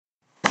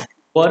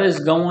What is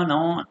going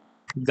on,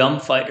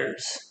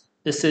 gunfighters?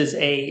 This is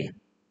a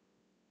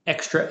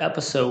extra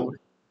episode,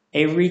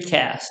 a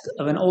recast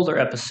of an older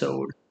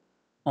episode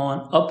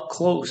on up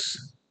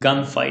close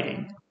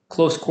gunfighting,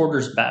 close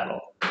quarters battle.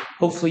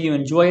 Hopefully you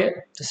enjoy it.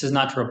 This is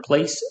not to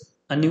replace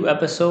a new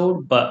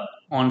episode, but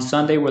on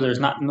Sunday where there's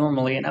not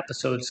normally an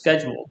episode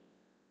scheduled,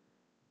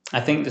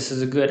 I think this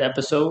is a good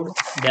episode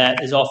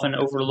that is often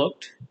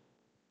overlooked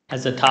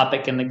as a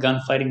topic in the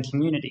gunfighting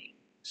community.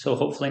 So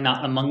hopefully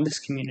not among this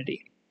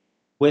community.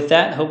 With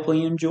that, hopefully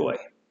you enjoy.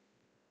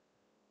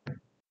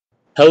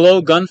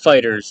 Hello,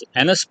 gunfighters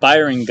and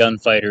aspiring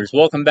gunfighters.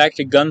 Welcome back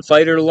to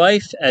Gunfighter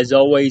Life. As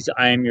always,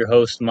 I am your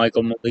host,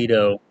 Michael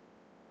Melito.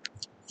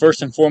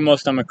 First and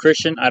foremost, I'm a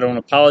Christian. I don't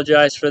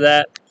apologize for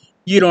that.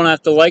 You don't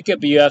have to like it,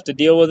 but you have to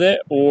deal with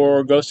it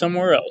or go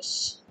somewhere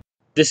else.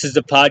 This is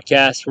the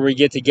podcast where we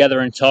get together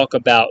and talk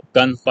about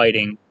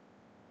gunfighting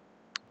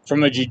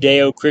from a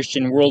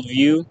Judeo-Christian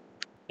worldview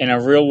and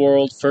a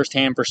real-world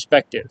first-hand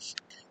perspective.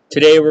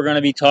 Today we're going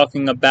to be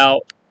talking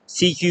about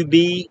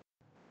C.Q.B,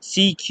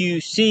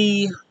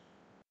 C.Q.C,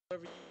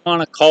 whatever you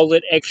want to call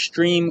it,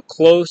 extreme,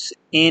 close,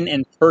 in,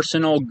 and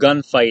personal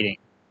gunfighting.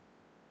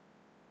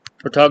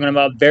 We're talking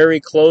about very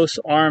close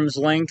arm's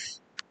length,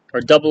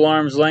 or double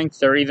arm's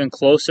length, or even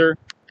closer.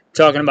 We're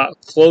talking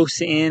about close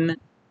in,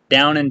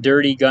 down and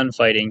dirty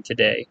gunfighting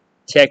today.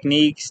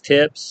 Techniques,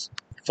 tips,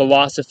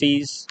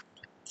 philosophies.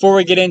 Before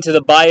we get into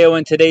the bio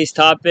in today's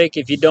topic,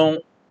 if you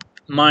don't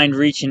mind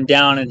reaching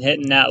down and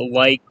hitting that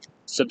like,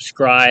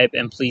 subscribe,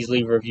 and please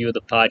leave a review of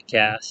the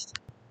podcast.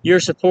 Your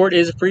support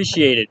is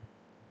appreciated.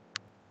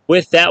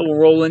 With that, we'll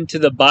roll into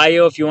the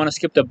bio. If you want to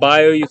skip the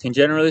bio, you can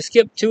generally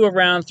skip to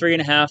around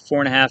 3.5,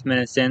 4.5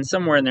 minutes in.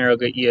 Somewhere in there will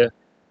get you,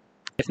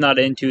 if not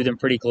into, then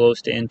pretty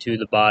close to into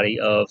the body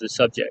of the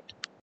subject.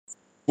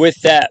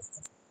 With that,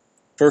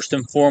 first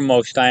and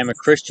foremost, I am a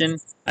Christian.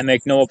 I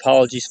make no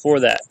apologies for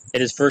that.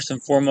 It is first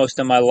and foremost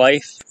in my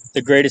life,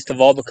 the greatest of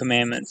all the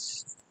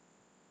commandments.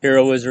 Hear,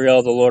 O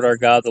Israel, the Lord our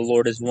God, the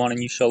Lord is one,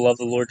 and you shall love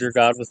the Lord your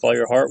God with all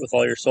your heart, with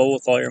all your soul,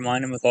 with all your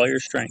mind, and with all your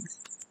strength.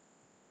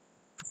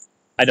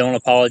 I don't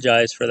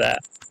apologize for that.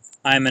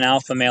 I am an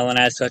alpha male, and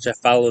as such I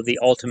follow the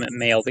ultimate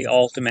male, the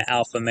ultimate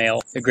alpha male,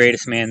 the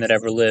greatest man that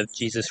ever lived,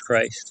 Jesus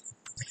Christ.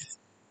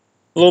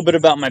 A little bit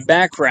about my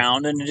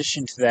background. In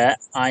addition to that,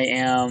 I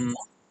am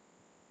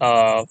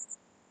a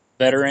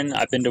veteran.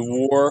 I've been to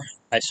war.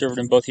 I served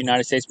in both the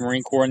United States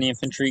Marine Corps in the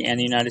infantry and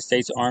the United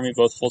States Army,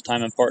 both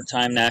full-time and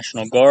part-time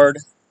National Guard.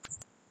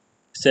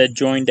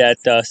 Joined at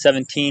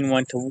 17,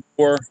 went to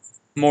war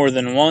more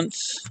than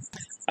once.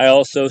 I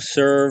also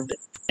served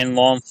in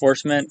law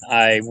enforcement.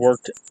 I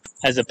worked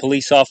as a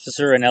police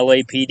officer in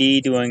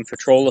LAPD doing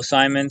patrol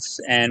assignments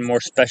and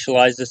more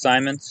specialized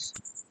assignments,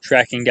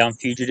 tracking down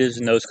fugitives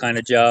and those kind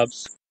of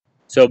jobs.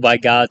 So by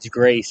God's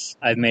grace,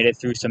 I've made it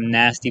through some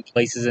nasty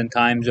places and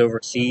times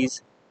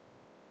overseas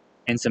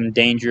and some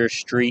dangerous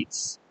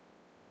streets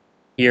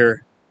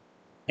here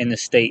in the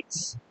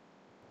States.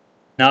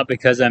 Not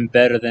because I'm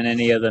better than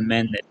any of the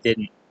men that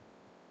didn't,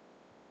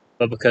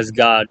 but because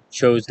God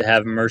chose to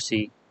have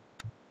mercy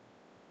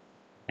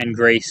and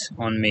grace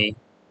on me.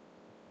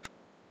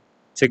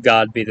 To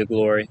God be the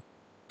glory.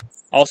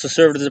 Also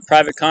served as a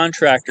private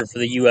contractor for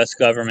the U.S.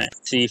 government.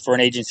 For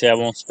an agency I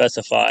won't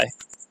specify.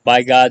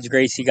 By God's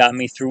grace, He got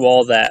me through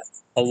all that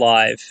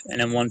alive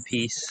and in one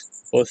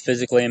piece, both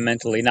physically and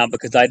mentally. Not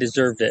because I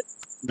deserved it,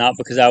 not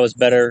because I was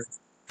better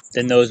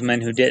than those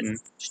men who didn't,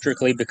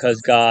 strictly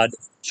because God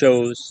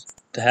chose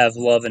to have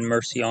love and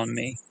mercy on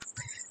me.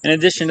 In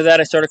addition to that,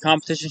 I started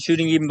competition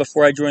shooting even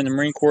before I joined the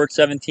Marine Corps at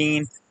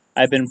 17.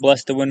 I've been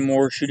blessed to win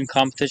more shooting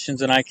competitions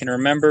than I can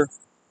remember,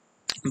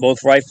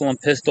 both rifle and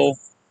pistol.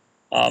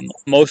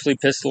 Mostly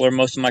pistol are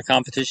most of my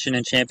competition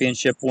and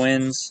championship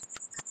wins,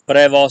 but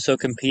I have also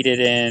competed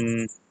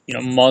in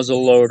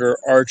muzzle loader,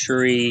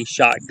 archery,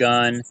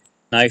 shotgun,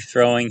 knife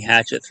throwing,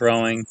 hatchet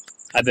throwing.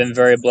 I've been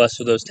very blessed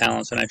with those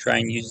talents, and I try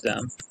and use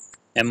them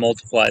and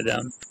multiply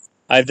them.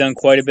 I've done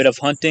quite a bit of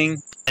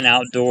hunting and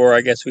outdoor,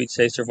 I guess we'd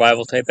say,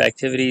 survival type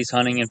activities,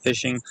 hunting and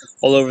fishing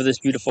all over this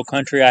beautiful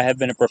country. I have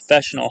been a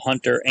professional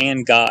hunter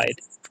and guide.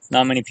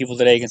 Not many people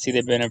today can see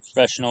they've been a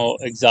professional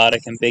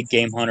exotic and big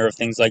game hunter of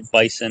things like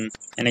bison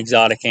and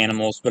exotic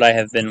animals, but I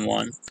have been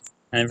one,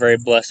 and I'm very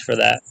blessed for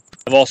that.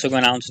 I've also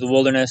gone out into the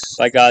wilderness,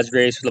 by God's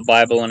grace, with a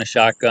Bible and a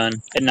shotgun,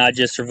 and not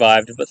just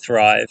survived, but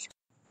thrived.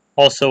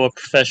 Also a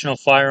professional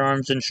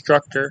firearms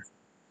instructor.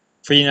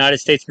 For the United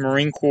States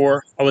Marine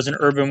Corps, I was an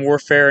urban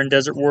warfare and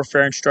desert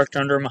warfare instructor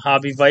under a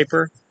Mojave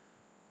Viper.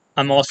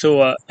 I'm also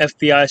a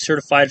FBI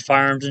certified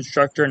firearms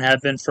instructor and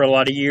have been for a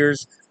lot of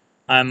years.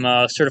 I'm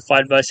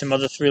certified by some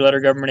other three-letter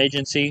government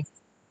agency,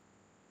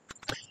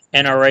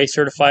 NRA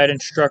certified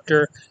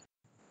instructor,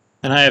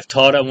 and I have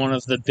taught at one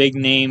of the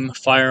big-name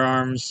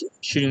firearms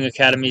shooting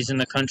academies in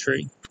the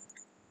country.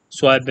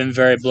 So I've been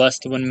very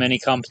blessed to win many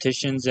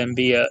competitions and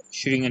be a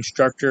shooting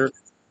instructor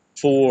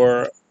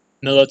for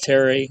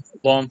military,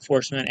 law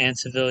enforcement, and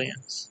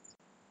civilians.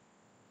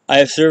 I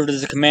have served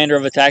as a commander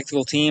of a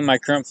tactical team. My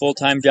current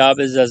full-time job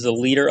is as a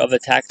leader of a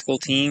tactical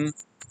team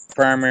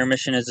Primary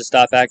mission is to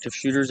stop active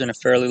shooters in a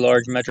fairly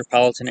large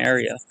metropolitan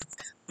area.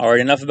 Alright,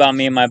 enough about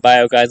me and my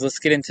bio, guys. Let's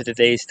get into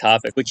today's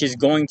topic, which is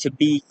going to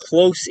be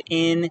close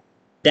in,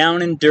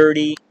 down and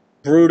dirty,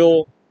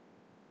 brutal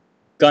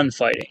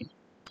gunfighting,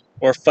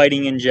 or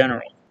fighting in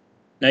general.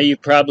 Now, you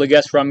probably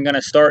guessed where I'm going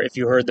to start if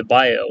you heard the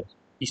bio.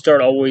 You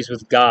start always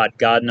with God,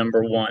 God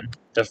number one.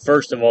 The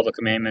first of all the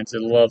commandments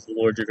is love the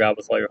Lord your God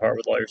with all your heart,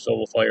 with all your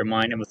soul, with all your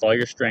mind, and with all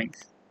your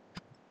strength.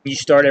 You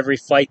start every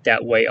fight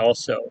that way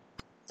also.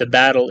 The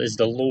battle is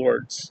the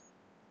Lord's,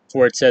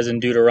 for it says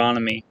in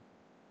Deuteronomy,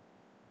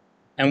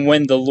 "And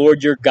when the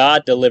Lord your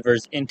God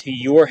delivers into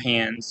your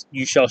hands,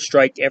 you shall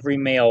strike every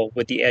male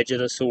with the edge of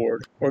the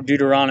sword." Or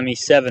Deuteronomy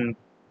 7,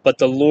 "But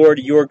the Lord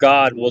your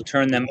God will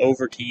turn them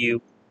over to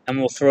you, and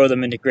will throw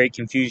them into great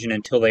confusion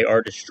until they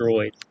are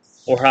destroyed."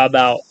 Or how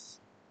about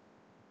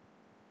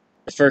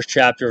the first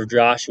chapter of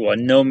Joshua,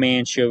 "No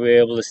man shall be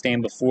able to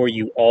stand before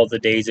you all the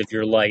days of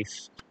your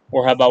life."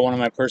 Or how about one of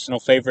my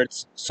personal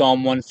favorites,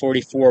 Psalm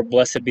 144,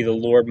 "Blessed be the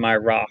Lord my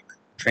rock,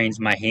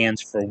 trains my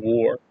hands for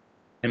war,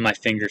 and my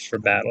fingers for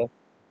battle."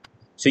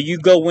 So you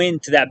go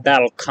into that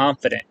battle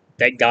confident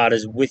that God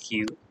is with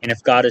you, and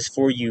if God is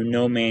for you,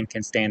 no man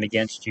can stand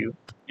against you.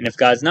 And if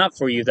God's not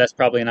for you, that's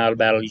probably not a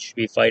battle you should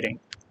be fighting.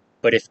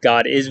 But if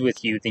God is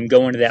with you, then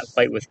go into that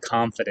fight with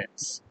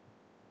confidence.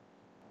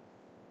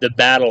 The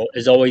battle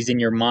is always in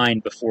your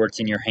mind before it's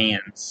in your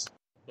hands.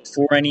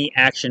 Before any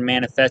action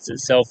manifests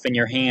itself in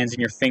your hands,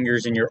 in your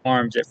fingers, in your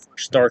arms, it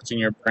first starts in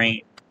your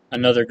brain.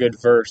 Another good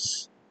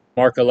verse,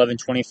 Mark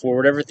 11:24,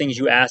 "Whatever things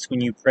you ask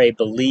when you pray,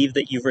 believe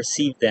that you've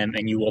received them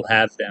and you will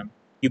have them."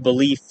 You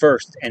believe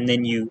first and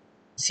then you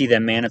see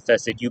them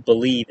manifested. You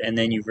believe and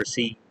then you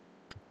receive.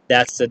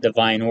 That's the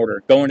divine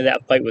order. Go into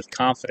that fight with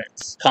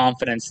confidence.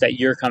 Confidence that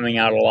you're coming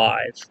out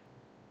alive.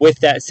 With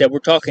that said, we're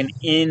talking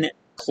in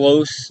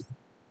close,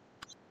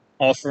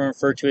 often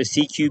referred to as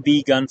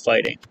C.Q.B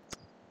gunfighting.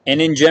 And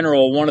in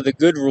general, one of the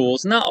good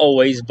rules, not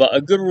always, but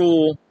a good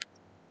rule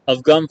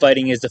of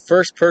gunfighting is the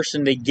first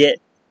person to get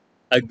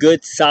a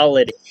good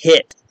solid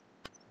hit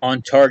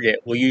on target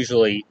will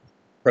usually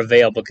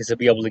prevail because they'll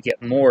be able to get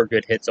more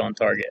good hits on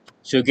target.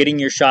 So getting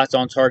your shots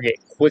on target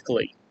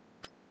quickly.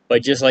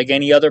 But just like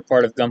any other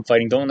part of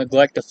gunfighting, don't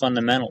neglect the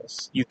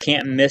fundamentals. You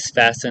can't miss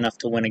fast enough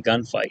to win a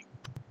gunfight.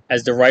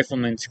 As the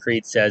Rifleman's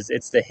Creed says,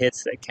 it's the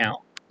hits that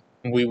count.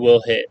 We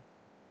will hit.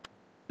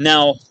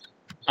 Now,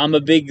 I'm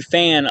a big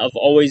fan of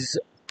always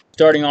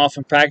starting off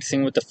and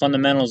practicing with the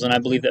fundamentals, and I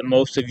believe that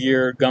most of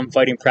your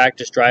gunfighting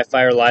practice, dry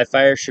fire, live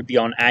fire, should be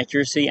on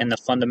accuracy and the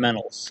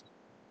fundamentals.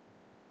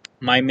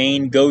 My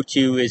main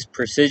go-to is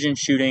precision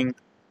shooting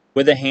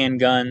with a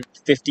handgun,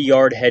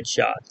 50-yard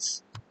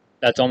headshots.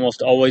 That's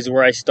almost always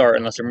where I start,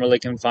 unless I'm really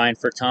confined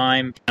for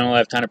time. I don't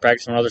have time to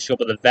practice on other skill,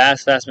 but the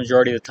vast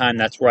majority of the time,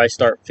 that's where I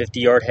start.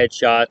 50-yard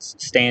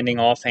headshots, standing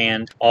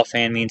offhand.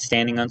 Offhand means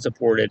standing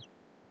unsupported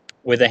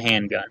with a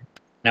handgun.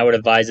 And I would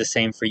advise the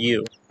same for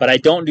you. But I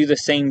don't do the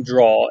same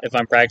draw if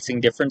I'm practicing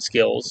different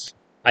skills.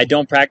 I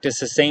don't practice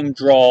the same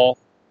draw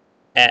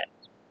at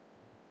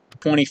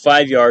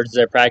 25 yards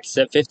as I practice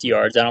at 50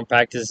 yards. I don't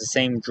practice the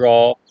same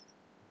draw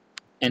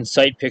and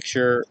sight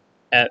picture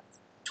at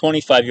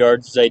 25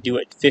 yards as I do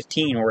at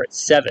 15 or at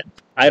 7.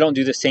 I don't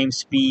do the same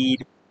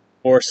speed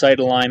or sight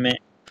alignment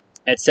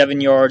at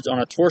 7 yards on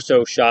a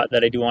torso shot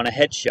that I do on a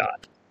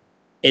headshot.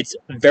 It's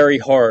very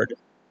hard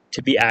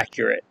to be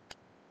accurate,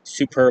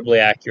 superbly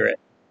accurate.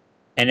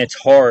 And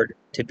it's hard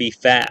to be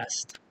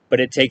fast, but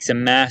it takes a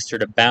master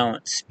to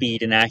balance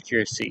speed and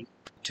accuracy,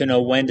 to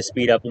know when to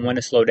speed up and when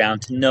to slow down,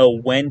 to know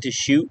when to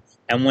shoot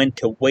and when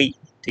to wait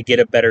to get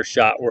a better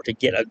shot or to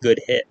get a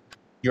good hit.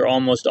 You're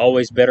almost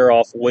always better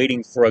off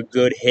waiting for a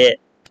good hit,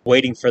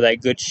 waiting for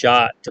that good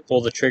shot to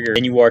pull the trigger,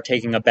 than you are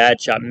taking a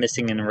bad shot,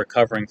 missing and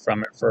recovering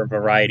from it for a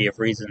variety of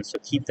reasons. So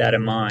keep that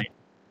in mind.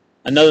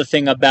 Another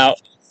thing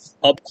about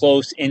up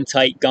close, in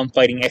tight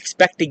gunfighting,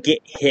 expect to get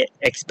hit,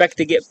 expect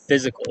to get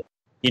physical.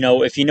 You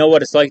know, if you know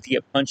what it's like to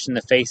get punched in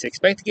the face,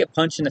 expect to get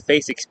punched in the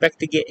face, expect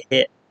to get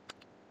hit.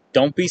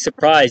 Don't be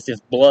surprised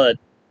if blood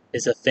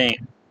is a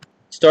thing.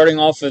 Starting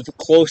off with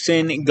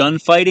close-in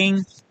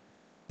gunfighting,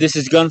 this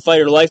is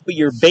gunfighter life, but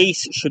your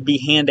base should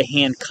be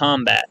hand-to-hand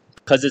combat,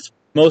 because it's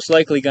most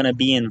likely going to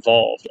be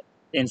involved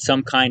in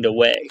some kind of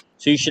way.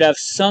 So you should have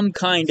some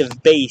kind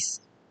of base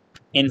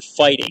in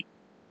fighting,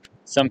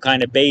 some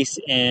kind of base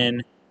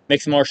in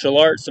mixed martial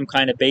arts, some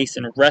kind of base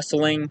in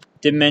wrestling.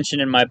 Didn't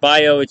mention in my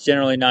bio, it's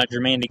generally not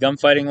germane to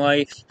gunfighting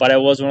life, but I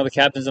was one of the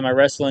captains of my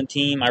wrestling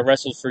team. I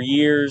wrestled for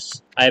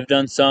years. I have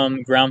done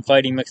some ground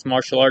fighting, mixed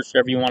martial arts,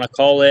 whatever you want to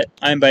call it.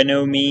 I'm by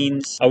no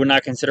means, I would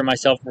not consider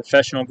myself a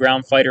professional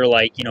ground fighter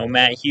like,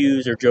 Matt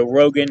Hughes or Joe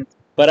Rogan,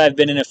 but I've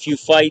been in a few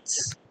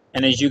fights.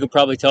 And as you could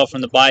probably tell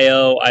from the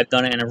bio, I've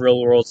done it in a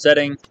real-world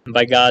setting. And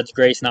by God's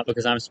grace, not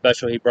because I'm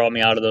special, He brought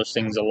me out of those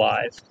things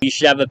alive. You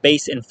should have a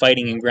base in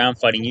fighting and ground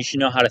fighting. You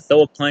should know how to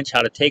throw a punch,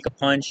 how to take a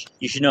punch.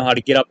 You should know how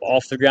to get up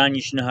off the ground.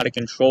 You should know how to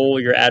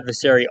control your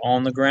adversary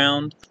on the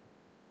ground.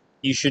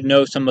 You should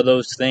know some of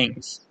those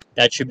things.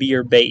 That should be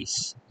your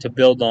base to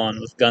build on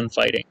with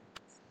gunfighting.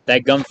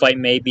 That gunfight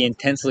may be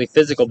intensely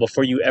physical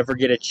before you ever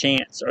get a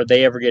chance, or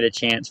they ever get a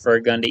chance for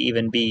a gun to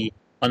even be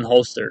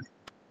unholstered.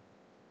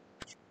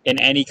 In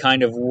any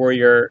kind of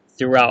warrior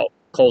throughout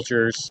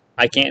cultures,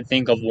 I can't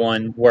think of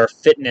one where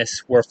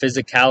fitness, where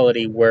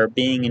physicality, where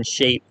being in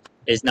shape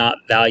is not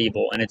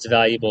valuable, and it's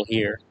valuable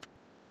here.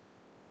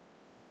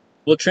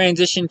 We'll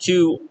transition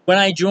to when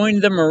I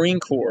joined the Marine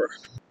Corps.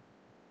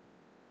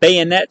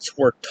 Bayonets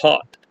were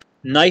taught.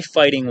 Knife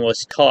fighting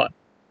was taught.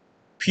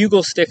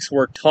 Pugil sticks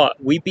were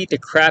taught. We beat the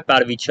crap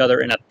out of each other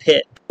in a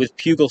pit with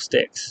pugil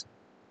sticks.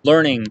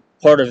 Learning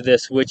part of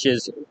this, which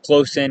is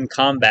close-in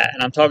combat.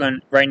 And I'm talking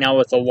right now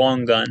with a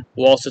long gun.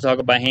 We'll also talk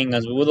about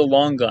handguns, but with a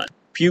long gun.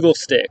 Pugil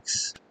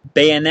sticks.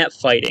 Bayonet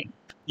fighting.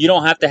 You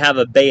don't have to have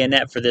a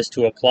bayonet for this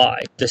to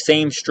apply. The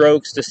same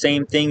strokes, the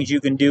same things you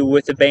can do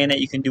with a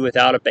bayonet, you can do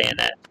without a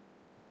bayonet.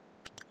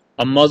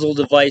 A muzzle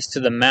device to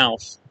the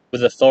mouth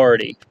with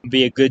authority would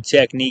be a good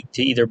technique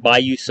to either buy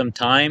you some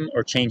time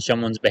or change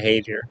someone's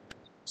behavior.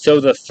 So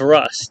the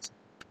thrust.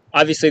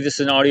 Obviously, this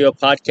is an audio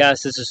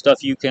podcast. This is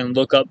stuff you can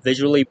look up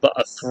visually, but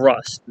a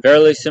thrust.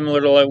 Very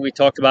similar to what we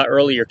talked about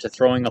earlier to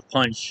throwing a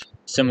punch.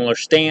 Similar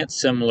stance,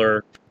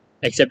 similar,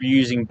 except you're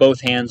using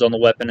both hands on the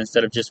weapon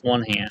instead of just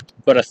one hand.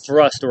 But a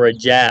thrust or a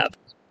jab,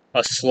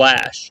 a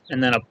slash,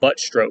 and then a butt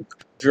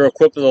stroke. If you're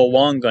equipped with a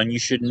long gun, you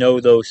should know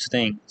those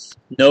things.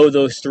 Know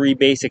those 3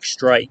 basic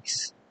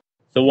strikes.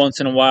 So once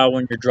in a while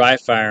when you're dry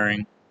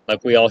firing,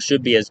 like we all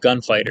should be as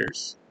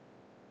gunfighters,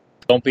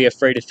 don't be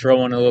afraid to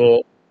throw in a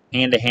little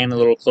hand-to-hand, a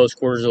little close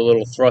quarters, a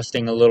little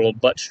thrusting, a little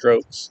butt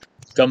strokes.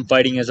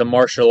 Gunfighting is a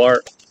martial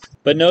art.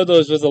 But know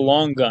those with a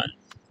long gun.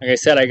 Like I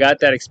said, I got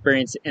that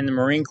experience in the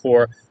Marine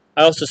Corps.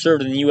 I also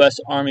served in the U.S.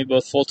 Army,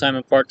 both full-time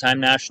and part-time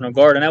National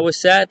Guard, and I was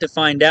sad to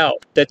find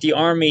out that the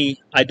Army,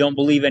 I don't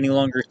believe, any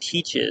longer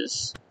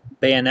teaches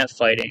bayonet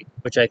fighting,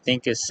 which I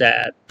think is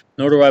sad.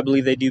 Nor do I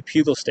believe they do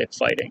pugil stick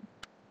fighting.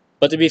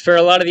 But to be fair,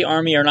 a lot of the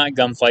Army are not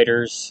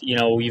gunfighters. You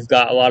know, you've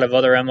got a lot of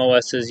other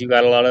MOSs, you've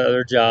got a lot of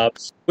other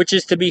jobs, which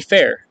is to be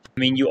fair. I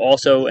mean, you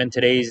also, in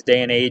today's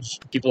day and age,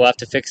 people have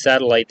to fix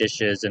satellite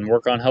dishes and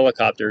work on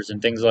helicopters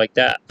and things like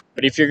that.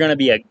 But if you're going to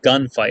be a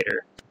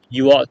gunfighter,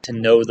 you ought to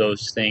know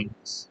those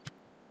things.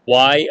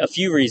 Why? A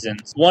few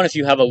reasons. One, if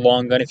you have a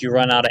long gun, if you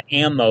run out of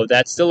ammo,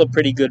 that's still a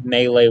pretty good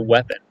melee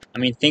weapon. I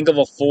mean, think of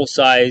a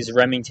full-size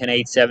Remington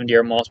 870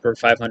 or Mossberg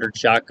 500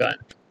 shotgun.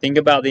 Think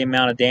about the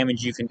amount of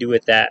damage you can do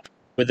with that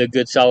with a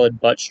good solid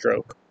butt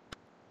stroke.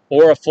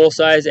 Or a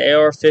full-size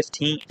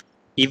AR-15.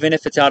 Even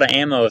if it's out of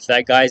ammo, if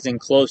that guy's in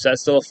close,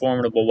 that's still a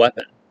formidable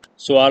weapon.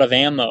 So out of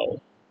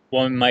ammo,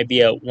 one might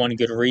be one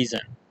good reason.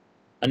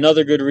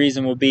 Another good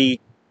reason would be,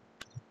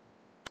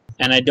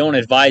 and I don't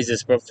advise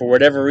this, but for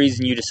whatever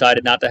reason you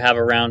decided not to have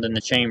a round in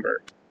the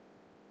chamber.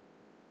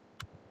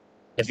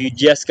 If you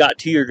just got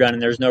to your gun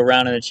and there's no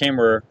round in the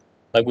chamber,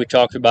 like we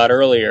talked about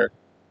earlier,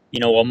 you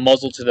know, a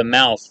muzzle to the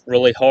mouth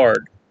really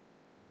hard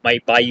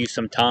might buy you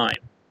some time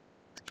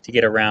to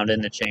get a round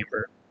in the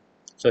chamber.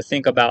 So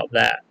think about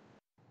that.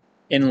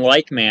 In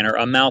like manner,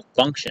 a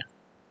malfunction.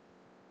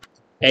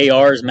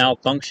 ARs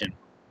malfunction.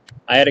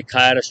 I had a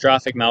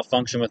catastrophic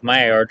malfunction with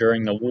my AR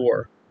during the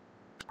war.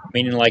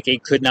 Meaning like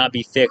it could not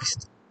be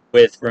fixed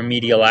with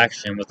remedial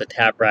action, with a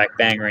tap rack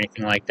bang or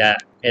anything like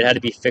that. It had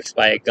to be fixed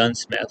by a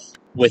gunsmith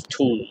with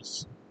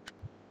tools.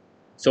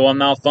 So a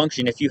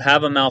malfunction, if you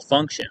have a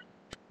malfunction,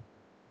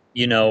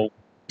 you know,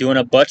 doing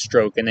a butt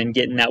stroke and then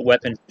getting that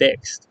weapon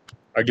fixed,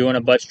 or doing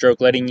a butt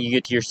stroke letting you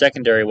get to your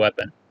secondary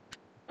weapon,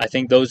 I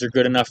think those are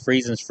good enough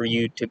reasons for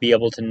you to be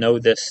able to know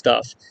this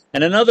stuff.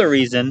 And another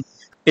reason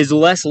is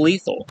less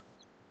lethal.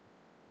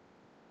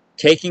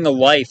 Taking a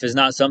life is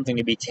not something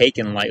to be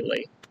taken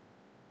lightly.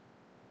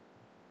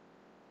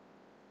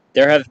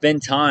 There have been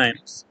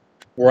times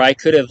where I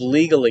could have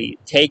legally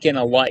taken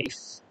a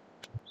life,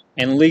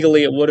 and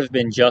legally it would have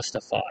been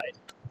justified.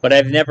 But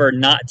I've never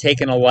not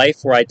taken a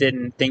life where I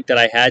didn't think that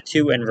I had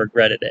to and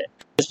regretted it.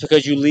 Just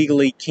because you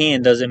legally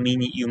can doesn't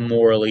mean that you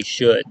morally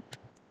should.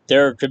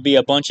 There could be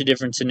a bunch of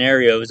different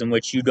scenarios in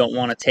which you don't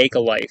want to take a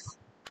life,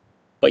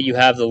 but you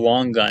have the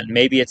long gun.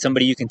 Maybe it's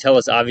somebody you can tell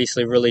is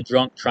obviously really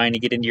drunk trying to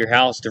get into your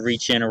house to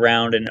reach in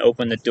around and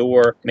open the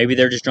door. Maybe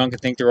they're just drunk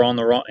and think they're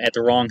at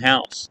the wrong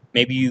house.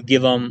 Maybe you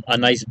give them a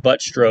nice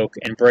butt stroke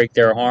and break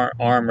their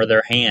arm or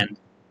their hand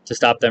to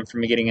stop them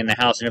from getting in the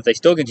house. And if they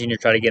still continue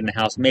to try to get in the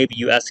house, maybe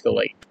you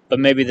escalate. But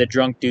maybe the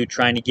drunk dude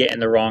trying to get in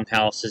the wrong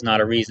house is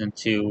not a reason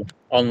to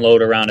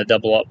unload around a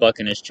double-up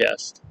buck in his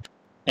chest.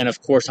 And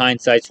of course,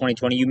 hindsight's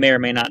 20/20. You may or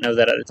may not know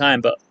that at the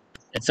time, but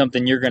it's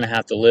something you're going to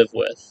have to live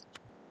with.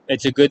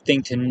 It's a good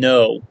thing to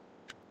know.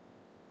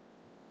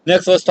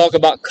 Next, let's talk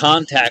about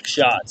contact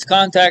shots.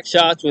 Contact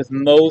shots with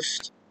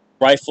most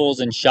rifles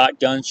and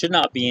shotguns should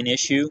not be an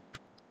issue.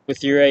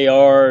 With your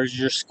ARs,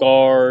 your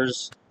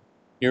SCARs,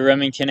 your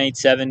Remington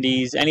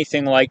 870s,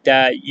 anything like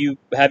that, you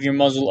have your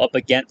muzzle up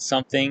against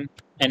something,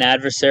 an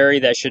adversary,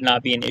 that should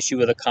not be an issue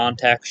with a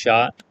contact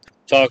shot.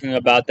 Talking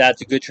about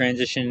that's a good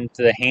transition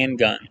to the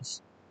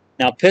handguns.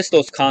 Now,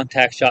 pistols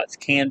contact shots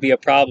can be a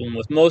problem.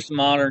 With most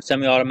modern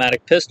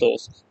semi-automatic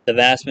pistols, the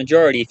vast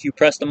majority, if you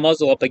press the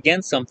muzzle up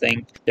against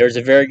something, there's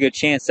a very good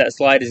chance that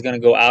slide is going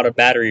to go out of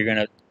battery. You're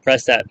going to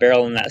press that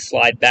barrel and that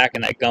slide back,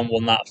 and that gun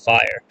will not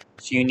fire.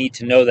 So you need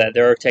to know that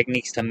there are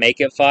techniques to make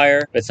it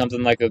fire, but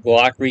something like a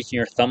Glock, reaching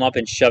your thumb up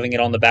and shoving it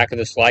on the back of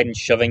the slide and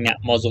shoving that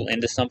muzzle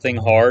into something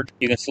hard,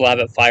 you can still have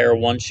it fire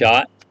one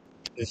shot.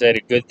 Is that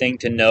a good thing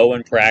to know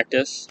and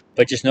practice?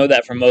 But just know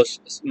that for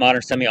most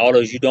modern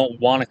semi-autos, you don't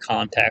want a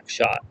contact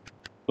shot.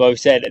 Well, we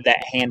said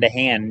that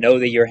hand-to-hand. Know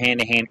that you're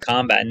hand-to-hand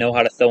combat. Know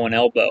how to throw an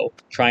elbow.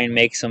 Try and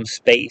make some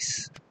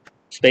space.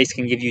 Space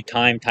can give you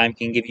time. Time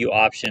can give you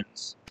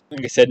options.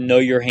 Like I said, know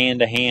your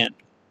hand-to-hand.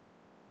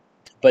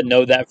 But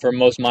know that for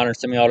most modern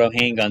semi-auto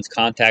handguns,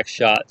 contact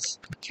shots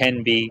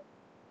can be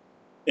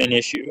an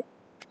issue.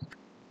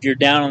 If you're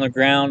down on the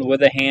ground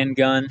with a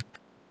handgun,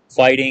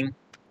 fighting,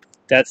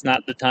 that's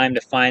not the time to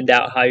find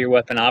out how your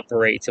weapon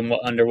operates and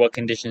under what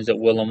conditions it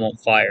will and won't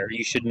fire.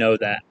 You should know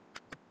that.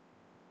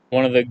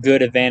 One of the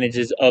good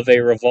advantages of a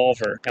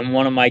revolver, and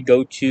one of my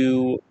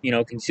go-to,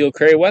 concealed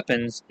carry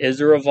weapons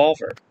is a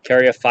revolver.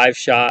 Carry a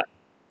 5-shot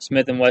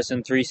Smith &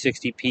 Wesson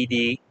 360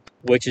 PD,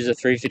 which is a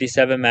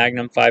 .357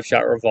 Magnum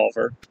 5-shot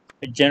revolver.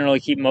 I generally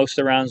keep most of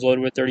the rounds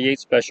loaded with .38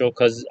 Special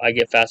because I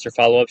get faster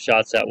follow-up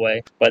shots that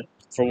way. But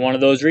for one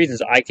of those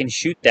reasons, I can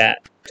shoot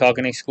that.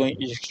 Talking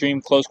extreme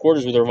close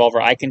quarters with a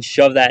revolver, I can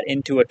shove that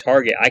into a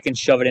target. I can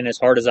shove it in as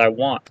hard as I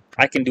want.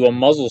 I can do a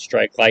muzzle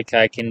strike like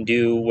I can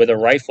do with a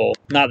rifle.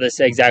 Not this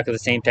exactly the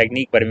same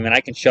technique, but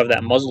I can shove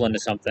that muzzle into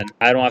something.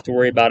 I don't have to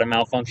worry about it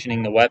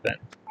malfunctioning the weapon.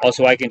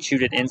 Also, I can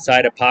shoot it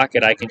inside a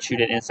pocket. I can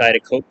shoot it inside a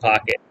coat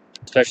pocket,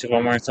 especially if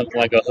I'm wearing something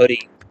like a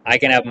hoodie. I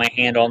can have my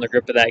hand on the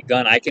grip of that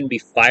gun. I can be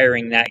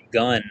firing that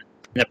gun,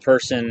 and the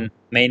person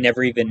may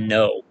never even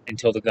know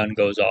until the gun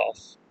goes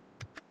off.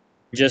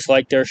 Just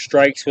like there's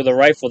strikes with a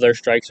rifle, there's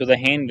strikes with a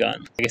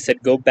handgun. Like I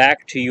said, go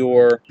back to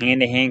your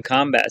hand-to-hand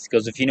combat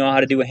skills. If you know how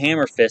to do a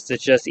hammer fist,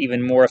 it's just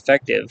even more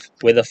effective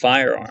with a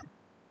firearm.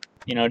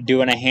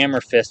 Doing a hammer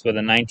fist with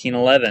a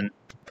 1911,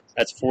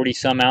 that's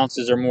 40-some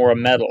ounces or more of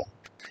metal.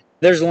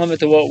 There's a limit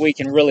to what we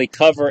can really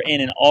cover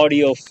in an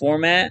audio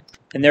format,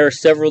 and there are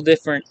several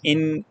different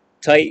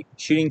in-tight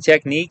shooting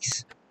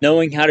techniques.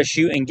 Knowing how to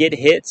shoot and get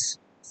hits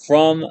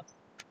from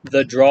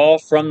the draw,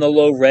 from the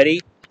low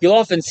ready. You'll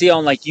often see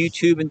on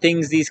YouTube and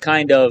things these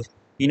kind of,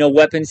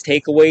 weapons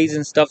takeaways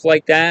and stuff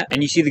like that.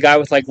 And you see the guy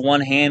with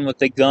one hand with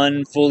the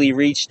gun fully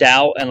reached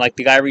out and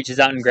the guy reaches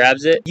out and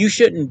grabs it. You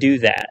shouldn't do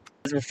that.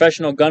 As a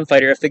professional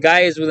gunfighter, if the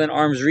guy is within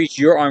arm's reach,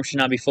 your arm should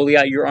not be fully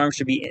out. Your arm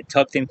should be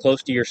tucked in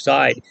close to your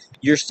side.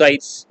 Your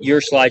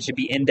slide should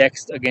be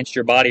indexed against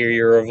your body, or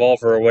your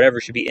revolver or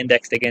whatever should be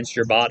indexed against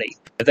your body.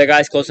 If that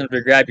guy's close enough to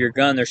grab your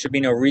gun, there should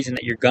be no reason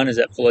that your gun is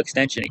at full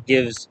extension. It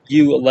gives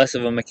you less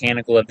of a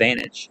mechanical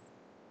advantage.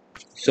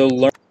 So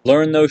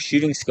learn those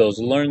shooting skills.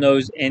 Learn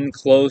those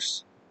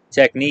in-close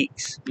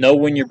techniques. Know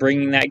when you're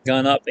bringing that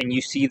gun up and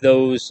you see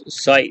those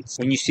sights.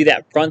 When you see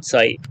that front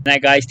sight,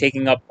 that guy's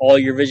taking up all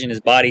your vision.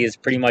 His body is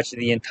pretty much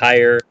the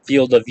entire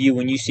field of view.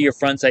 When you see your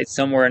front sight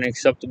somewhere in an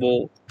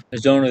acceptable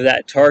zone of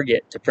that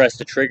target, to press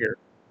the trigger.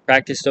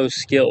 Practice those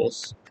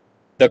skills.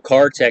 The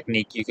car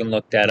technique, you can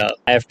look that up.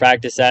 I have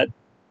practiced that,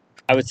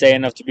 I would say,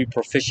 enough to be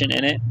proficient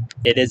in it.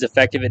 It is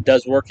effective. It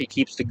does work. It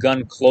keeps the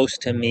gun close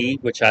to me,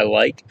 which I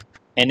like.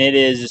 And it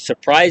is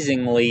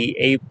surprisingly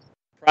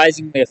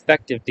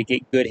effective to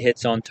get good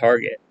hits on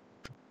target.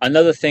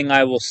 Another thing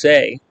I will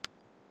say,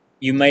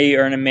 you may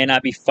or may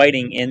not be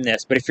fighting in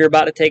this, but if you're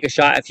about to take a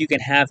shot, if you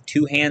can have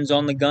 2 hands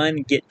on the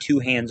gun, get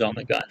 2 hands on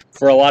the gun.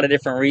 For a lot of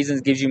different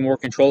reasons, it gives you more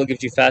control, it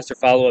gives you faster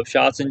follow-up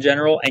shots in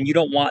general, and you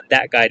don't want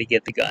that guy to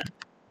get the gun.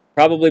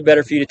 Probably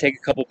better for you to take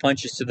a couple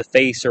punches to the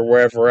face or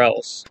wherever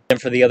else than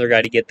for the other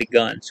guy to get the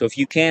gun. So if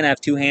you can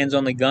have 2 hands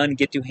on the gun,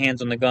 get 2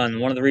 hands on the gun.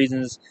 One of the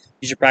reasons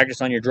you should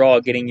practice on your draw,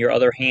 getting your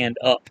other hand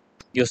up.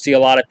 You'll see a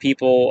lot of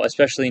people,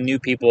 especially new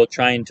people,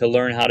 trying to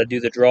learn how to do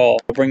the draw.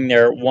 They'll bring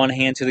their one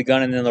hand to the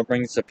gun and then they'll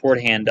bring the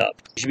support hand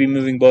up. You should be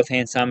moving both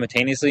hands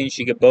simultaneously, and you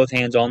should get both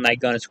hands on that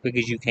gun as quick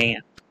as you can,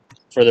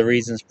 for the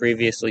reasons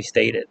previously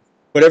stated.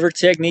 Whatever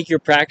technique you're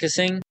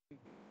practicing,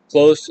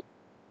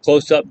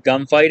 close-up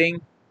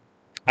gunfighting,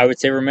 I would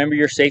say remember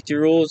your safety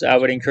rules. I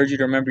would encourage you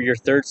to remember your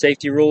 3rd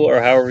safety rule,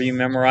 or however you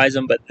memorize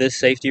them, but this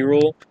safety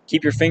rule.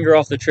 Keep your finger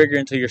off the trigger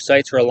until your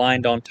sights are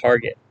aligned on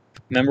target.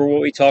 Remember what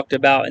we talked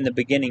about in the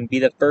beginning. Be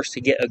the first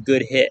to get a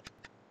good hit.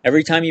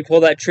 Every time you pull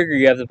that trigger,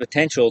 you have the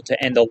potential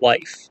to end a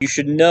life. You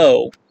should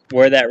know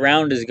where that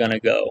round is going to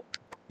go.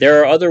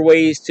 There are other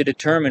ways to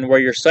determine where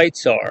your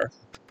sights are.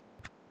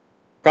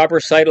 Proper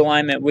sight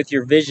alignment with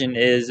your vision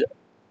is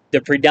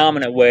the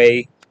predominant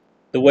way,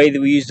 the way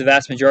that we use the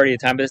vast majority of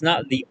the time, but it's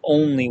not the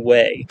only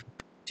way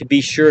to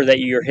be sure that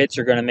your hits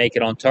are going to make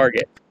it on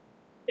target.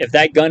 If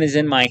that gun is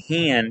in my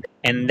hand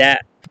and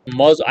that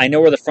muzzle, I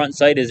know where the front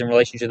sight is in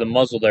relation to the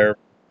muzzle there,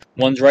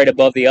 One's right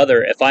above the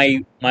other. If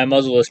my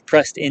muzzle is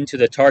pressed into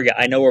the target,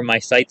 I know where my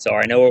sights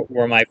are. I know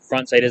where my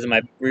front sight is and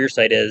my rear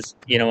sight is,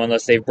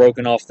 unless they've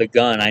broken off the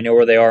gun. I know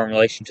where they are in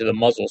relation to the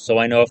muzzle. So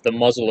I know if the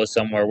muzzle is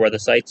somewhere where the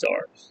sights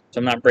are. So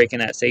I'm not breaking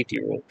that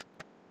safety rule.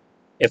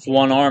 If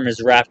one arm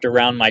is wrapped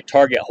around my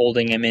target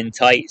holding him in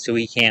tight so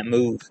he can't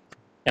move,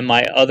 and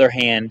my other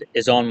hand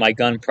is on my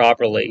gun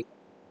properly,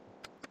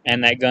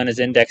 and that gun is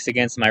indexed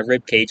against my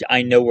rib cage,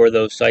 I know where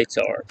those sights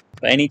are.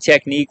 But any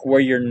technique where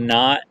you're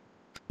not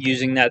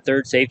using that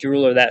third safety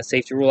rule or that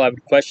safety rule, I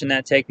would question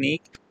that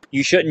technique.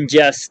 You shouldn't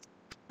just,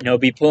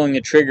 be pulling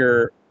the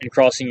trigger and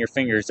crossing your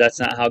fingers. That's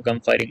not how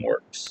gunfighting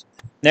works.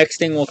 Next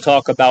thing we'll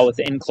talk about with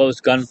in-close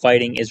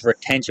gunfighting is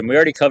retention. We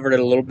already covered it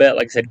a little bit.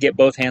 Like I said, get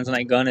both hands on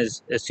that gun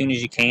as soon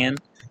as you can.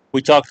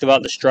 We talked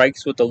about the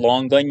strikes with the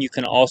long gun. You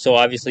can also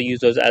obviously use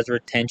those as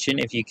retention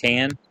if you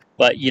can.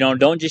 But,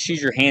 don't just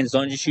use your hands.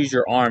 Don't just use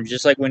your arms.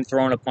 Just like when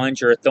throwing a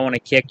punch or throwing a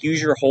kick,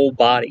 use your whole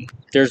body.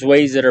 There's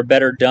ways that are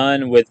better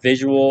done with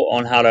visual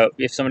on how to,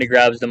 if somebody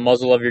grabs the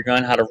muzzle of your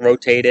gun, how to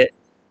rotate it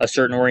a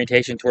certain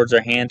orientation towards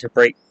their hand to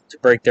break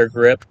their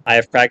grip. I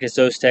have practiced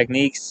those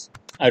techniques.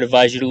 I'd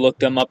advise you to look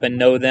them up and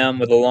know them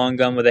with a long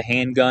gun, with a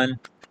handgun.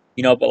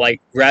 But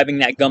like grabbing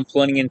that gun,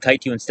 pulling in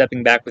tight to you, and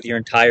stepping back with your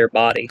entire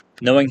body.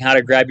 Knowing how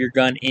to grab your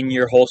gun in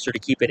your holster to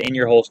keep it in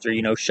your holster.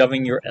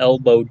 Shoving your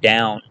elbow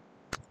down.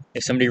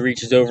 If somebody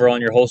reaches over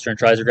on your holster and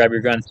tries to grab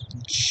your gun,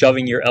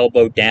 shoving your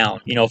elbow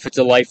down. If it's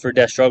a life or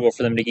death struggle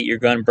for them to get your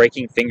gun,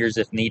 breaking fingers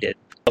if needed.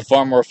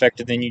 Far more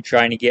effective than you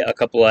trying to get a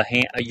couple of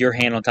your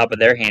hand on top of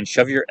their hand.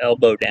 Shove your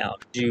elbow down.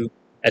 Do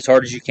as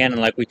hard as you can,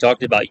 and like we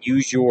talked about,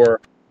 use your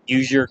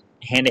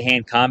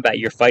hand-to-hand combat,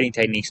 your fighting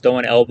techniques. Throw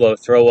an elbow,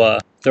 throw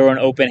an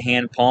open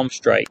hand palm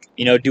strike.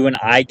 Do an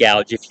eye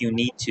gouge if you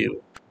need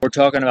to. We're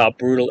talking about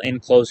brutal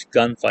in-close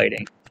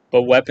gunfighting.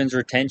 But weapons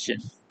retention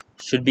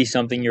should be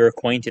something you're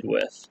acquainted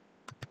with.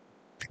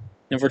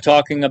 If we're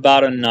talking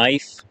about a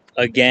knife,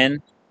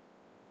 again,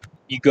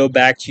 you go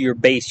back to your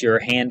base, your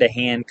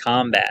hand-to-hand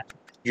combat,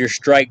 your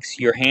strikes,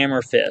 your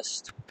hammer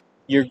fist,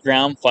 your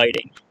ground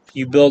fighting.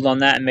 You build on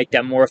that and make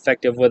that more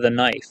effective with a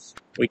knife.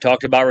 We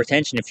talked about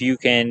retention. If you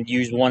can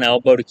use one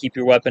elbow to keep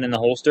your weapon in the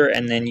holster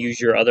and then use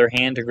your other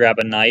hand to grab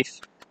a knife,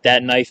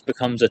 that knife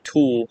becomes a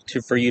tool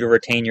for you to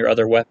retain your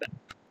other weapon.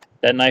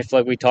 That knife,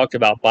 like we talked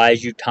about,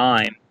 buys you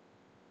time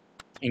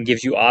and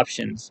gives you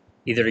options,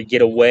 either to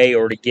get away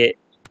or to get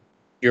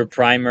your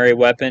primary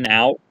weapon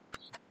out.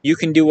 You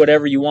can do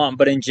whatever you want,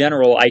 but in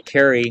general, I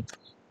carry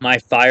my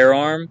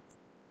firearm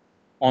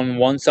on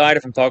one side.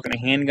 If I'm talking a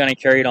handgun, I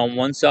carry it on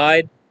one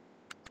side,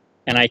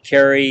 and I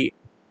carry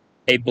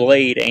a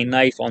blade, a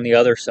knife, on the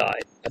other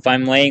side. If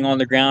I'm laying on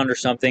the ground or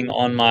something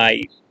on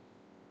my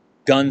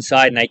gun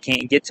side and I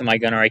can't get to my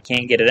gun or I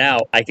can't get it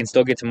out, I can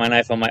still get to my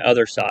knife on my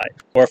other side.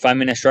 Or if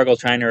I'm in a struggle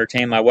trying to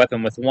retain my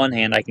weapon with one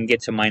hand, I can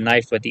get to my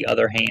knife with the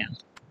other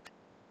hand.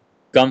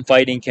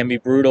 Gunfighting can be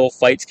brutal,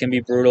 fights can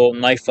be brutal,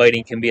 knife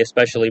fighting can be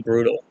especially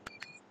brutal.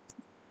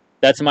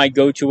 That's my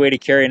go-to way to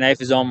carry a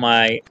knife, is on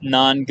my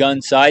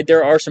non-gun side.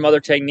 There are some other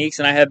techniques,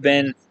 and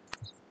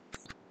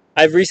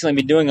I've recently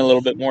been doing a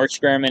little bit more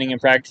experimenting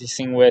and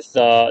practicing with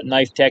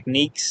knife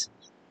techniques.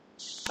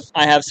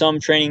 I have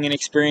some training and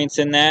experience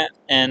in that,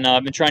 and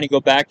I've been trying to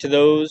go back to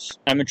those.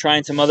 I've been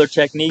trying some other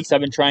techniques. I've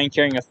been trying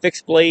carrying a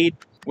fixed blade,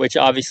 which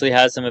obviously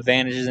has some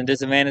advantages and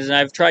disadvantages, and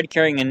I've tried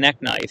carrying a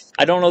neck knife.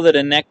 I don't know that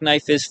a neck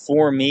knife is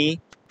for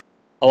me.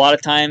 A lot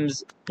of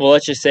times, well,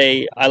 let's just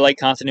say I like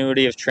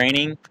continuity of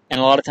training, and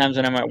a lot of times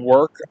when I'm at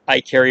work,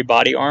 I carry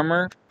body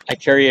armor. I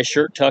carry a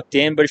shirt tucked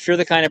in, but if you're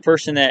the kind of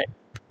person that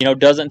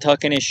doesn't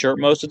tuck in his shirt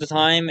most of the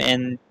time,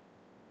 and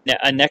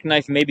a neck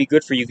knife may be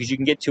good for you because you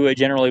can get to it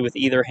generally with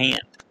either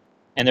hand.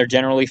 And they're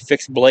generally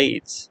fixed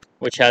blades,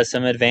 which has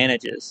some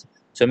advantages.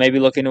 So maybe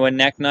look into a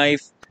neck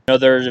knife.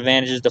 There's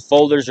advantages to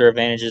folders, there are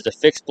advantages to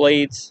fixed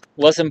blades.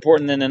 Less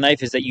important than the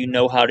knife is that you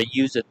know how to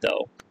use it,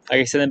 though. Like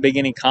I said in the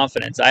beginning,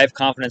 confidence. I have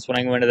confidence when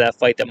I go into that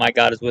fight that my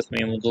God is with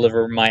me and will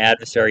deliver my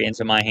adversary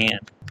into my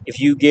hand. If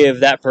you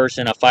give that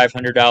person a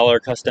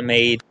 $500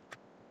 custom-made,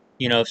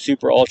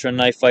 super ultra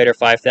knife fighter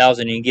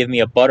 5000, and you give me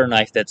a butter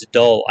knife that's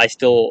dull, I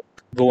still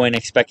go in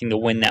expecting to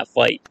win that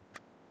fight.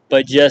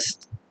 But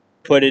just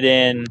put it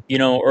in,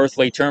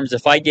 earthly terms.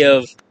 If I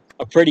give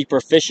a pretty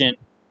proficient,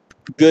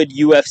 good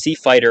UFC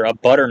fighter a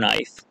butter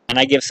knife, and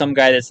I give some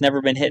guy that's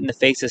never been hit in the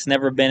face, that's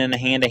never been in a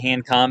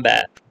hand-to-hand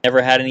combat,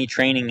 never had any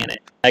training in it,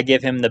 I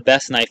give him the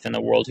best knife in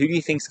the world, who do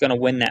you think's going to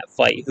win that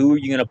fight? Who are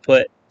you going to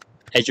put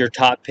as your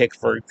top pick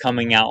for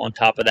coming out on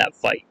top of that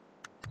fight?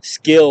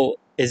 Skill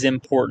is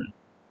important.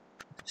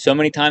 So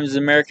many times as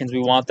Americans, we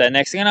want that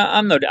next thing. And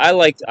I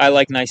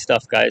like nice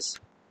stuff, guys.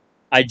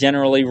 I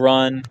generally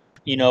run,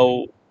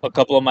 a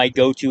couple of my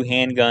go-to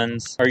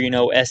handguns are,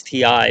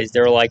 STIs.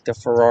 They're like the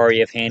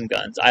Ferrari of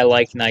handguns. I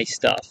like nice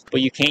stuff,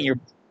 but you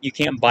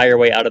can't buy your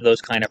way out of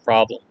those kind of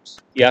problems.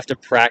 You have to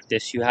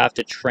practice. You have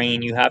to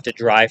train. You have to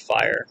dry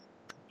fire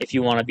if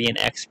you want to be an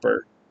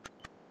expert.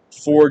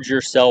 Forge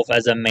yourself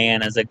as a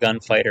man, as a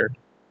gunfighter.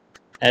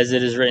 As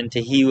it is written,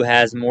 to he who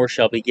has more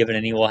shall be given,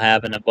 and he will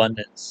have in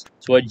abundance.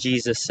 It's what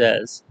Jesus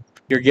says.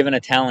 You're given a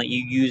talent,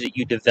 you use it,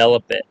 you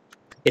develop it.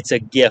 It's a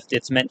gift.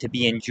 It's meant to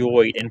be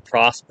enjoyed and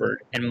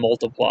prospered and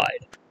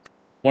multiplied.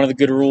 One of the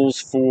good rules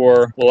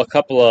for, well, a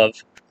couple of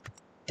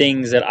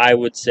things that I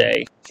would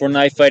say for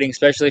knife fighting,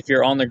 especially if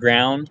you're on the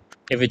ground,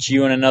 if it's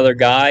you and another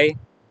guy,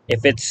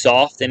 if it's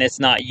soft and it's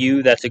not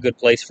you, that's a good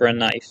place for a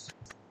knife.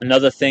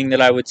 Another thing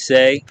that I would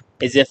say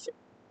is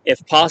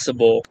if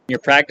possible, you're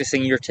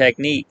practicing your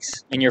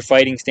techniques in your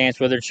fighting stance,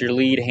 whether it's your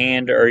lead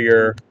hand or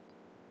your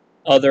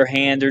other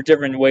hand. There's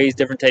different ways,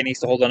 different techniques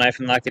to hold a knife.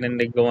 I'm not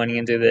going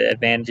into the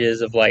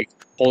advantages of like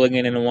holding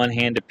it in one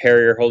hand to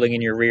parry or holding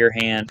in your rear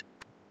hand.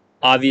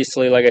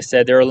 Obviously, like I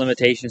said, there are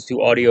limitations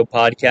to audio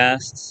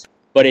podcasts,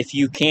 but if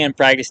you can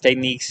practice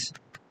techniques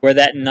where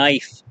that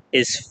knife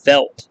is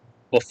felt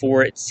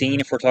before it's seen,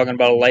 if we're talking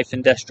about a life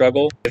and death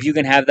struggle, if you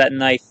can have that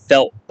knife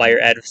felt by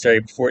your adversary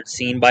before it's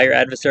seen by your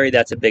adversary,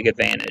 that's a big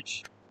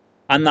advantage.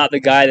 I'm not the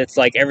guy that's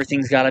like,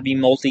 everything's got to be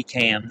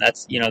multicam.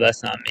 That's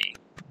not me.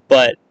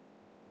 But,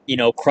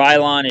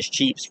 Krylon is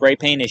cheap. Spray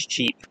paint is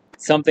cheap.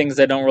 Some things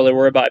I don't really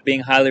worry about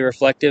being highly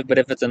reflective, but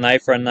if it's a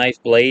knife or a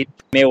knife blade,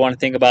 you may want to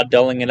think about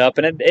dulling it up.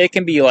 And it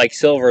can be like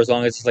silver as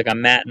long as it's like a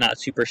matte, not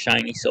super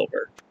shiny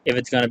silver, if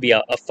it's going to be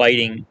a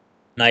fighting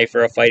knife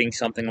or a fighting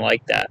something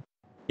like that.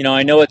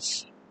 I know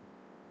it's,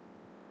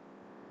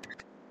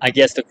 I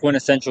guess, the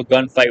quintessential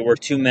gunfight where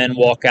two men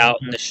walk out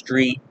in the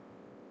street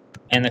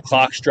and the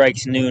clock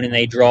strikes noon and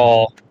they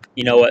draw,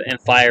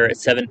 and fire at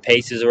 7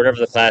 paces or whatever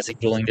the classic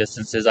dueling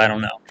distance is. I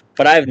don't know.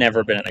 But I've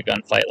never been in a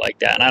gunfight like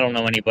that, and I don't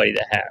know anybody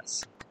that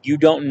has. You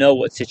don't know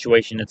what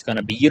situation it's going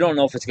to be. You don't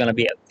know if it's going to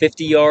be at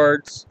 50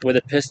 yards with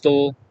a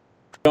pistol.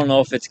 You don't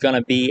know if it's going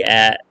to be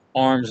at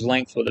arm's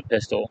length with a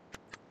pistol.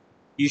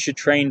 You should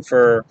train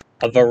for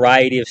a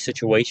variety of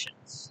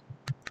situations.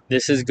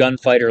 This is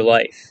gunfighter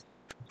life.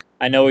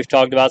 I know we've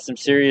talked about some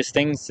serious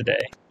things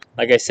today.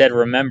 Like I said,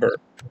 remember,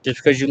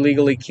 just because you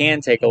legally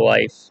can take a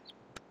life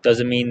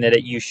doesn't mean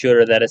that you should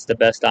or that it's the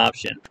best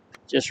option.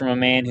 Just from a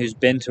man who's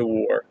been to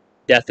war,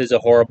 death is a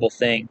horrible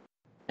thing,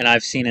 and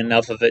I've seen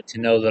enough of it to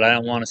know that I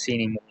don't want to see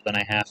any more than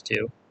I have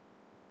to.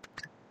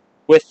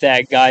 With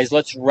that, guys,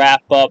 let's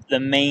wrap up the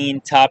main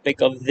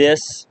topic of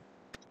this.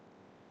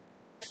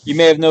 You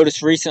may have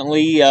noticed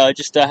recently,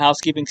 just the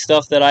housekeeping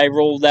stuff that I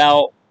rolled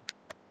out,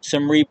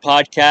 some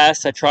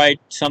re-podcasts. I tried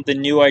something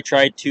new. I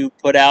tried to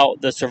put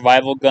out the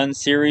Survival Gun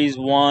series,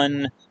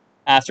 one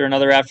after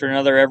another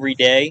every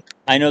day.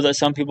 I know that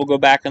some people go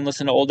back and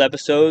listen to old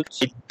episodes.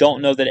 I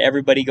don't know that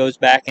everybody goes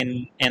back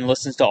and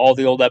listens to all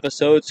the old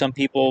episodes. Some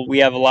people, we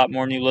have a lot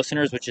more new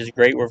listeners, which is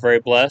great. We're very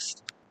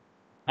blessed.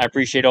 I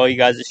appreciate all you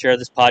guys that share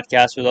this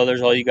podcast with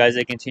others, all you guys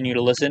that continue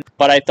to listen.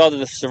 But I thought that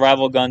the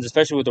survival guns,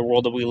 especially with the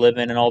world that we live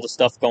in and all the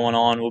stuff going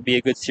on, will be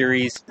a good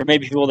series for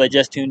maybe people that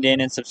just tuned in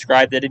and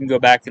subscribed that didn't go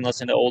back and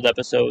listen to old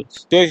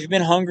episodes. So if you've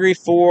been hungry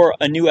for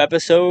a new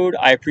episode,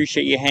 I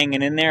appreciate you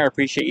hanging in there. I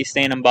appreciate you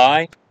standing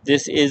by.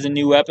 This is a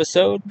new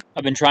episode.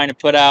 I've been trying to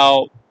put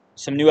out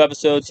some new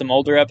episodes, some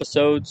older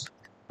episodes,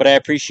 but I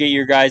appreciate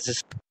your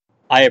guys'.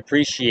 I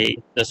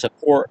appreciate the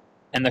support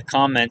and the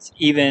comments,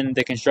 even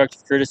the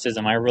constructive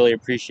criticism. I really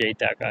appreciate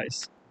that,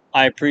 guys.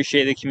 I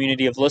appreciate the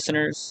community of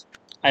listeners.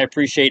 I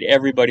appreciate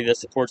everybody that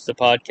supports the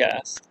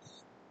podcast.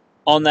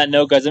 On that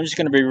note, guys, I'm just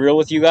going to be real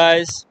with you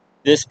guys.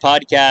 This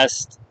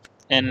podcast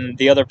and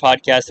the other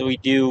podcasts that we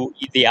do,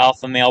 the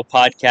Alpha Male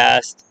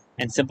podcast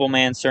and Simple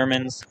Man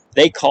Sermons,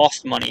 they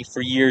cost money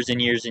for years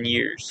and years and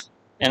years.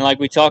 And like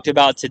we talked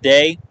about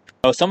today,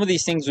 some of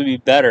these things would be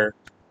better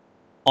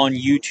on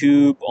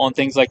YouTube, on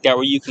things like that,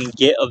 where you can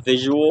get a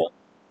visual.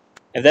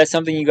 If that's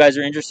something you guys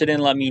are interested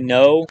in, let me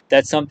know.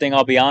 That's something,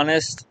 I'll be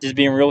honest, just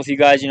being real with you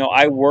guys,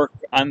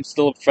 I'm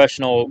still a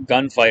professional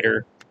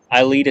gunfighter.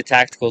 I lead a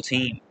tactical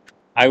team.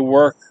 I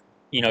work,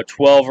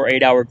 12 or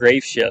 8 hour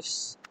grave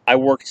shifts. I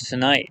worked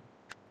tonight.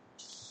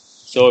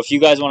 So if you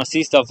guys want to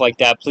see stuff like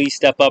that, please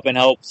step up and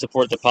help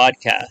support the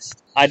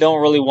podcast. I don't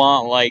really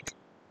want,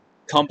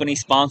 company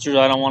sponsors.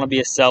 I don't want to be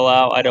a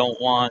sellout. I don't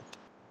want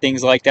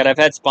things like that. I've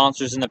had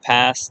sponsors in the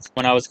past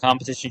when I was a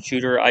competition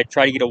shooter. I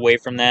try to get away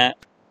from that,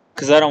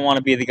 because I don't want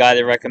to be the guy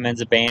that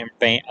recommends a brand,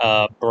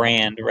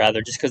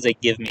 just because they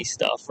give me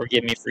stuff or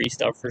give me free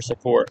stuff for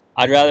support.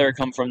 I'd rather it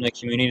come from the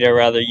community. I'd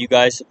rather you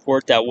guys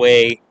support that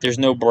way. There's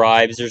no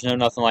bribes. There's no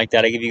nothing like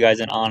that. I give you guys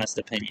an honest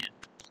opinion.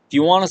 If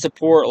you want to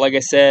support, like I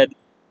said,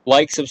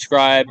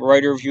 subscribe,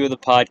 write a review of the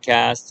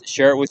podcast,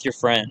 share it with your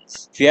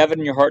friends. If you have it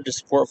in your heart to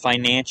support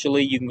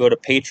financially, you can go to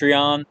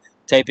Patreon,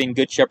 type in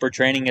Good Shepherd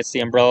Training. It's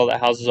the umbrella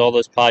that houses all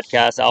those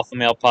podcasts, Alpha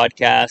Male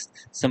Podcast,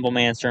 Simple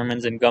Man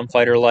Sermons, and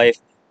Gunfighter Life.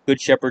 Good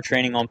Shepherd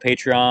Training on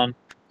Patreon.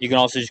 You can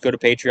also just go to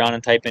Patreon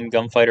and type in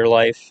Gunfighter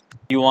Life. If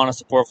you want to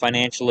support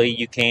financially,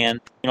 you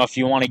can. If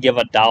you want to give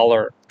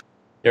 $1,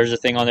 there's a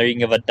thing on there, you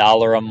can give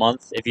 $1 a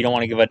month. If you don't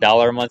want to give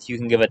 $1 a month, you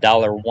can give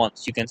 $1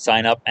 once. You can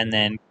sign up and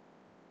then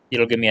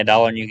it'll give me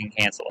 $1 and you can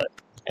cancel it.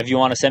 If you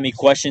want to send me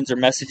questions or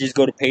messages,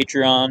 go to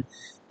Patreon.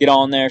 Get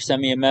on there,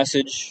 send me a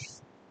message.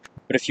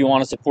 But if you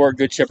want to support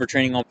Good Shepherd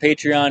Training on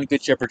Patreon,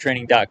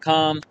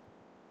 goodshepherdtraining.com.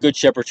 Good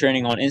Shepherd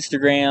Training on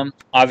Instagram.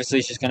 Obviously,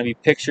 it's just going to be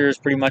pictures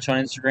pretty much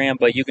on Instagram,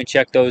 but you can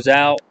check those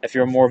out. If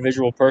you're a more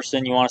visual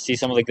person, you want to see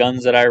some of the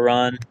guns that I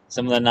run,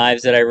 some of the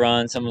knives that I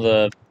run, some of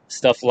the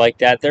stuff like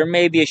that. There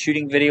may be a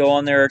shooting video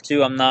on there or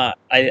two.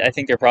 I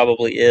think there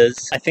probably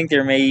is. I think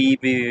there may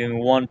be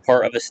one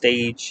part of a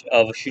stage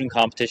of a shooting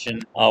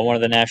competition, one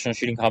of the national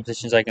shooting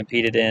competitions I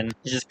competed in.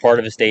 It's just part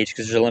of a stage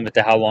because there's a limit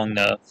to how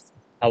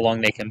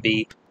long they can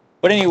be.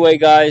 But anyway,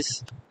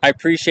 guys, I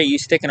appreciate you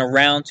sticking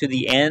around to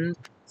the end.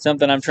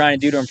 Something I'm trying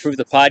to do to improve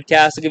the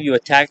podcast. I'll give you a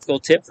tactical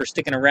tip for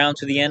sticking around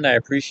to the end. I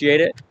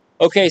appreciate it.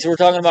 Okay, so we're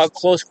talking about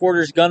close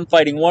quarters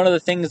gunfighting. One of the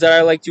things that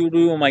I like to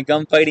do on my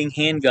gunfighting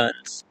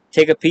handguns,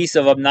 take a piece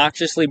of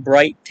obnoxiously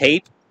bright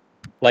tape,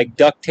 like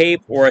duct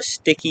tape or a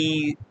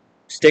sticky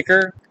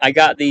sticker. I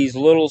got these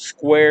little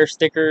square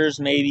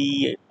stickers,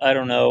 maybe, I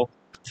don't know,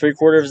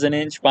 3/4 of an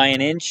inch by an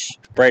inch,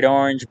 bright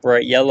orange,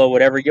 bright yellow,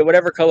 whatever. Get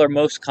whatever color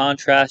most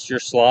contrasts your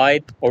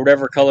slide, or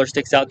whatever color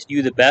sticks out to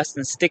you the best,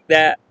 and stick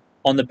that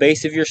on the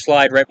base of your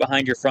slide right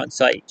behind your front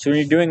sight. So when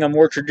you're doing a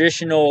more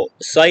traditional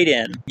sight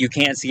in, you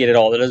can't see it at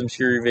all. It doesn't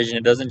obscure your vision.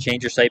 It doesn't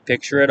change your sight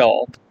picture at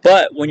all.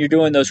 But when you're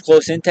doing those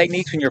close in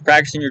techniques, when you're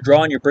practicing your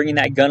draw and you're bringing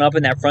that gun up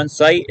and that front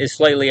sight is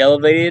slightly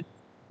elevated,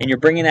 and you're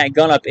bringing that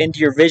gun up into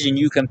your vision,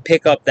 you can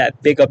pick up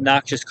that big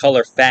obnoxious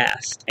color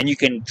fast. And you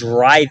can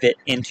drive it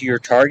into your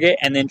target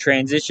and then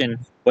transition.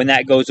 When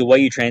that goes away,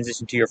 you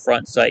transition to your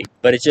front sight.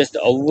 But it's just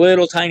a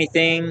little tiny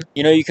thing.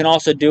 You know, you can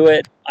also do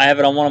it. I have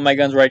it on one of my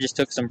guns where I just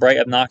took some bright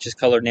obnoxious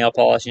colored nail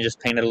polish and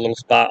just painted a little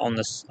spot on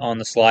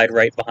the slide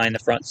right behind the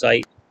front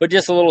sight. But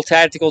just a little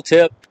tactical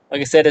tip. Like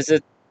I said,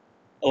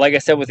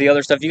 with the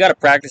other stuff, you got to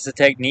practice the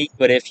technique.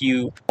 But if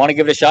you want to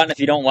give it a shot, and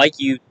if you don't like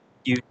you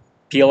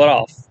peel it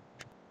off.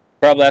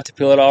 Probably have to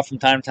peel it off from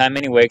time to time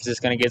anyway because it's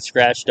going to get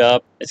scratched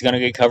up. It's going to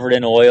get covered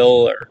in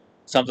oil or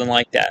something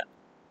like that.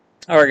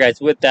 Alright guys,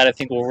 with that I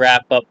think we'll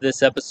wrap up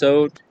this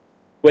episode.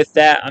 With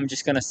that, I'm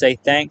just going to say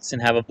thanks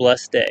and have a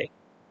blessed day.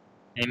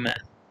 Amen.